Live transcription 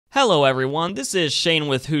Hello everyone, this is Shane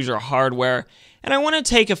with Hoosier Hardware, and I want to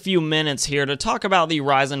take a few minutes here to talk about the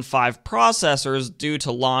Ryzen 5 processors due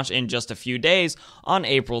to launch in just a few days on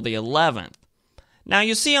April the 11th. Now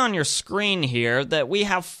you see on your screen here that we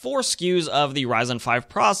have 4 SKUs of the Ryzen 5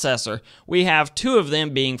 processor. We have 2 of them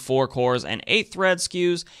being 4 cores and 8 thread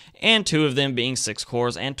SKUs, and 2 of them being 6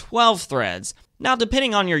 cores and 12 threads. Now,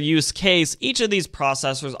 depending on your use case, each of these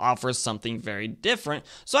processors offers something very different,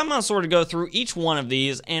 so I'm going to sort of go through each one of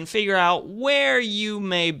these and figure out where you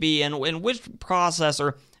may be and which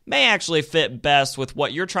processor may actually fit best with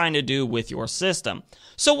what you're trying to do with your system.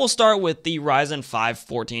 So we'll start with the Ryzen 5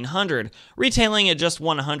 1400. Retailing at just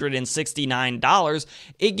 $169,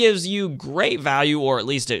 it gives you great value, or at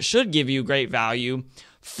least it should give you great value,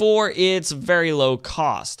 for its very low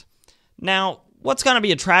cost. Now, what's going to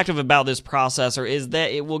be attractive about this processor is that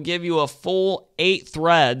it will give you a full 8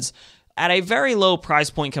 threads at a very low price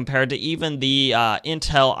point compared to even the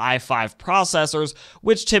Intel i5 processors,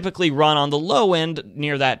 which typically run on the low end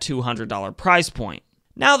near that $200 price point.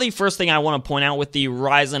 Now, the first thing I want to point out with the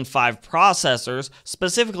Ryzen 5 processors,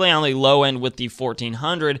 specifically on the low end with the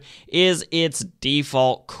 1400, is its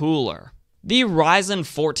default cooler. The Ryzen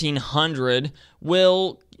 1400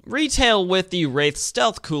 will retail with the Wraith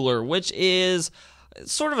Stealth Cooler, which is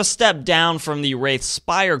sort of a step down from the Wraith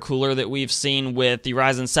Spire Cooler that we've seen with the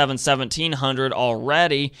Ryzen 7 1700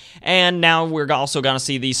 already, and now we're also going to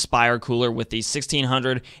see the Spire Cooler with the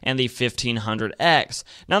 1600 and the 1500X.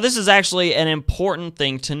 Now, this is actually an important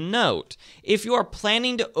thing to note. If you are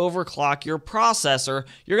planning to overclock your processor,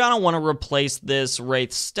 you're going to want to replace this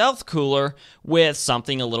Wraith Stealth Cooler with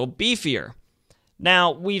something a little beefier. Now,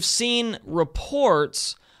 we've seen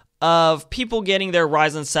reports of people getting their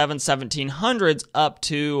Ryzen 7 1700s up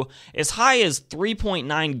to as high as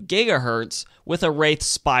 3.9 gigahertz with a Wraith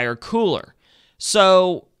Spire cooler.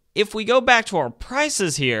 So if we go back to our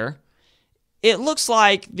prices here, it looks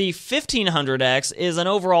like the 1500X is an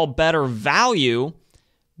overall better value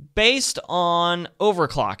based on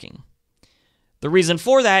overclocking. The reason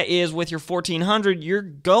for that is with your 1400, you're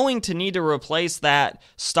going to need to replace that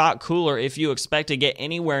stock cooler if you expect to get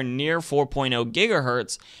anywhere near 4.0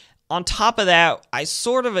 gigahertz. On top of that, I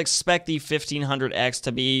sort of expect the 1500X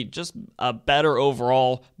to be just a better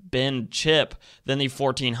overall bin chip than the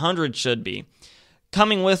 1400 should be.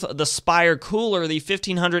 Coming with the Spire cooler, the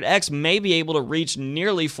 1500X may be able to reach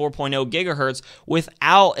nearly 4.0 gigahertz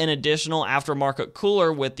without an additional aftermarket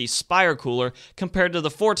cooler with the Spire cooler compared to the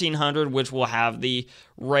 1400, which will have the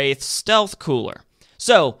Wraith Stealth Cooler.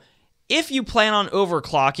 So, if you plan on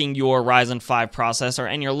overclocking your Ryzen 5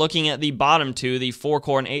 processor and you're looking at the bottom 2, the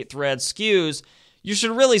 4-core and 8-thread SKUs, you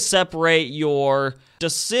should really separate your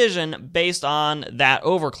decision based on that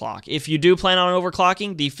overclock. If you do plan on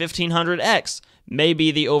overclocking, the 1500X may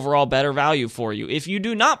be the overall better value for you. If you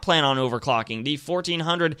do not plan on overclocking, the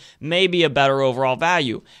 1400 may be a better overall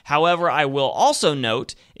value. However, I will also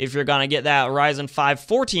note, if you're going to get that Ryzen 5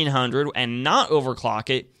 1400 and not overclock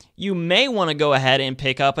it, you may want to go ahead and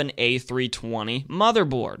pick up an A320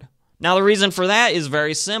 motherboard. Now, the reason for that is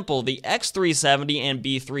very simple. The X370 and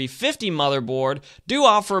B350 motherboard do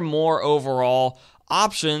offer more overall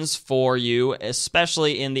options for you,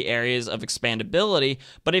 especially in the areas of expandability.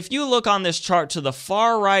 But if you look on this chart to the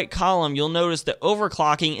far right column, you'll notice that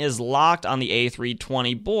overclocking is locked on the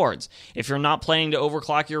A320 boards. If you're not planning to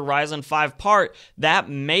overclock your Ryzen 5 part, that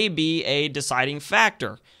may be a deciding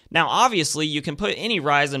factor. Now, obviously, you can put any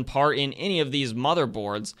Ryzen part in any of these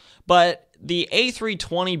motherboards, but the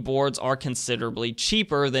A320 boards are considerably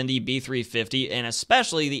cheaper than the B350 and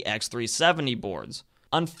especially the X370 boards.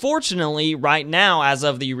 Unfortunately, right now, as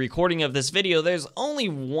of the recording of this video, there's only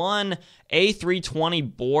one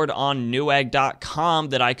A320 board on Newegg.com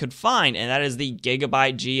that I could find, and that is the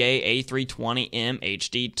Gigabyte GA A320M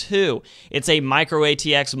HD2. It's a micro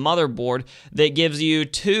ATX motherboard that gives you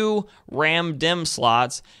 2 RAM DIMM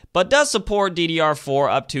slots, but does support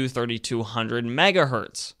DDR4 up to 3200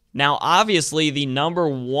 megahertz. Now, obviously, the number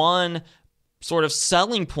one sort of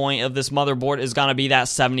selling point of this motherboard is going to be that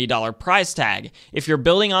 $70 price tag. If you're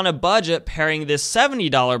building on a budget, pairing this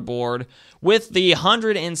 $70 board with the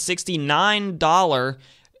 $169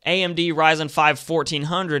 AMD Ryzen 5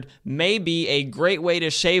 1400 may be a great way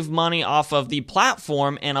to shave money off of the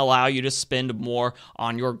platform and allow you to spend more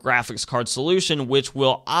on your graphics card solution, which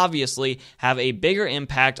will obviously have a bigger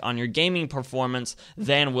impact on your gaming performance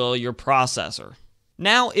than will your processor.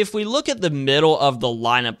 Now, if we look at the middle of the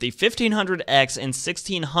lineup, the 1500X and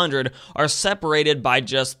 1600 are separated by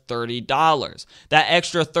just $30. That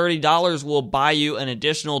extra $30 will buy you an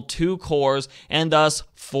additional 2 cores and thus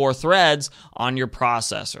 4 threads on your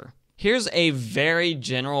processor. Here's a very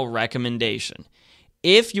general recommendation.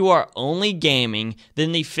 If you are only gaming,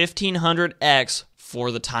 then the 1500X,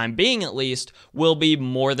 for the time being at least, will be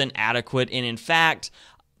more than adequate, and in fact,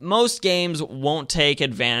 most games won't take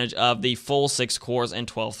advantage of the full 6 cores and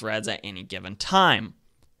 12 threads at any given time.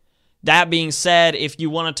 That being said, if you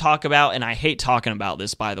want to talk about, and I hate talking about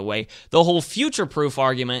this by the way, the whole future-proof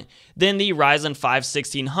argument, then the Ryzen 5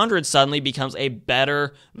 1600 suddenly becomes a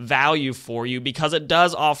better value for you because it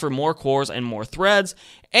does offer more cores and more threads,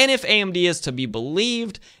 and if AMD is to be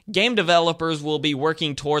believed, game developers will be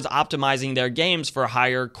working towards optimizing their games for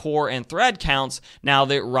higher core and thread counts now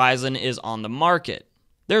that Ryzen is on the market.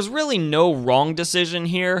 There's really no wrong decision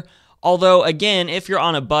here, although again, if you're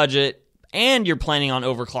on a budget, and you're planning on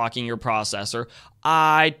overclocking your processor,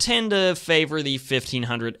 I tend to favor the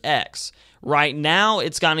 1500X. Right now,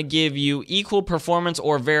 it's going to give you equal performance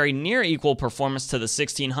or very near equal performance to the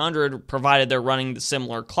 1600, provided they're running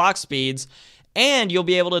similar clock speeds, and you'll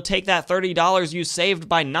be able to take that $30 you saved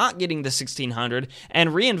by not getting the 1600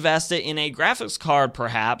 and reinvest it in a graphics card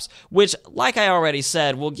perhaps, which, like I already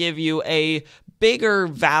said, will give you a bigger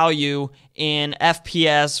value in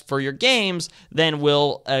FPS for your games than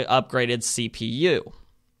will an upgraded CPU.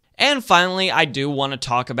 And finally, I do want to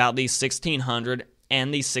talk about the 1600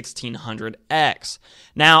 and the 1600X.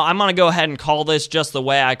 Now, I'm going to go ahead and call this just the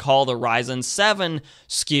way I call the Ryzen 7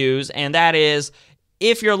 SKUs, and that is,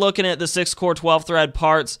 if you're looking at the 6-core 12-thread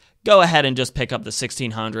parts, go ahead and just pick up the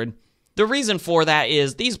 1600. The reason for that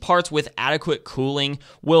is these parts with adequate cooling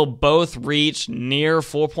will both reach near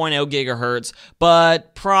 4.0 gigahertz,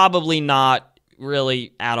 but probably not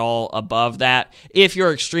really at all above that. If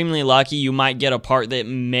you're extremely lucky, you might get a part that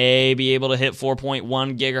may be able to hit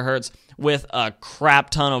 4.1 gigahertz with a crap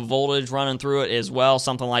ton of voltage running through it as well,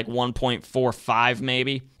 something like 1.45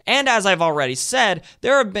 maybe. And as I've already said,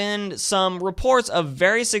 there have been some reports of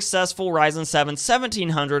very successful Ryzen 7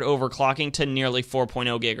 1700 overclocking to nearly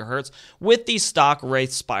 4.0 gigahertz with the stock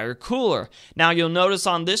Wraithspire cooler. Now you'll notice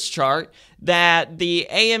on this chart that the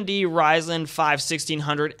AMD Ryzen 5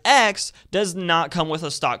 1600X does not come with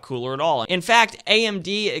a stock cooler at all. In fact,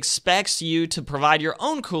 AMD expects you to provide your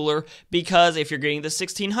own cooler because if you're getting the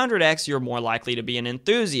 1600X, you're more likely to be an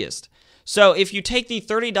enthusiast. So if you take the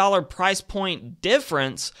 $30 price point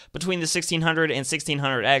difference between the 1600 and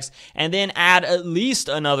 1600X and then add at least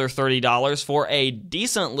another $30 for a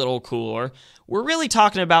decent little cooler, we're really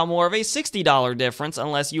talking about more of a $60 difference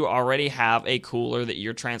unless you already have a cooler that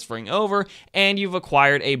you're transferring over and you've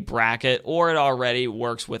acquired a bracket or it already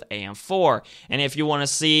works with AM4. And if you want to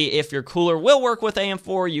see if your cooler will work with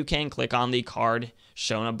AM4, you can click on the card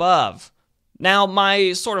shown above. Now,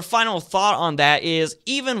 my sort of final thought on that is,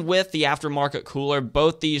 even with the aftermarket cooler,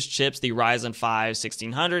 both these chips, the Ryzen 5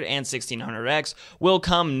 1600 and 1600X, will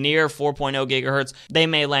come near 4.0 gigahertz. They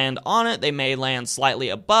may land on it, they may land slightly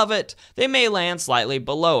above it, they may land slightly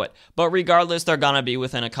below it, but regardless, they're gonna be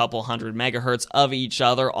within a couple hundred megahertz of each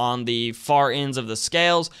other on the far ends of the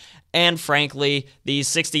scales. And frankly, the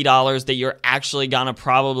 $60 that you're actually gonna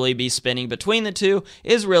probably be spending between the two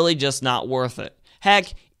is really just not worth it.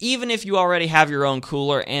 Heck, even if you already have your own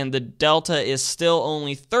cooler and the delta is still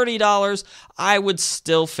only $30, I would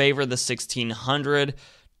still favor the 1600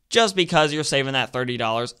 just because you're saving that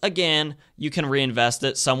 $30. Again, you can reinvest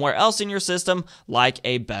it somewhere else in your system like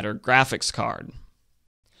a better graphics card.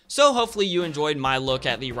 So hopefully you enjoyed my look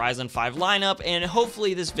at the Ryzen 5 lineup, and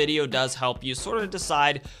hopefully this video does help you sort of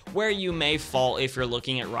decide where you may fall if you're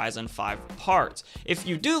looking at Ryzen 5 parts. If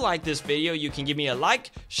you do like this video, you can give me a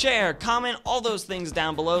like, share, comment, all those things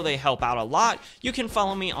down below. They help out a lot. You can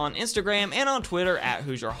follow me on Instagram and on Twitter at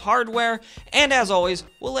Hoosier Hardware, and as always,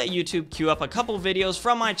 we'll let YouTube queue up a couple videos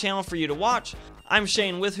from my channel for you to watch. I'm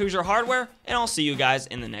Shane with Hoosier Hardware, and I'll see you guys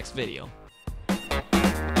in the next video.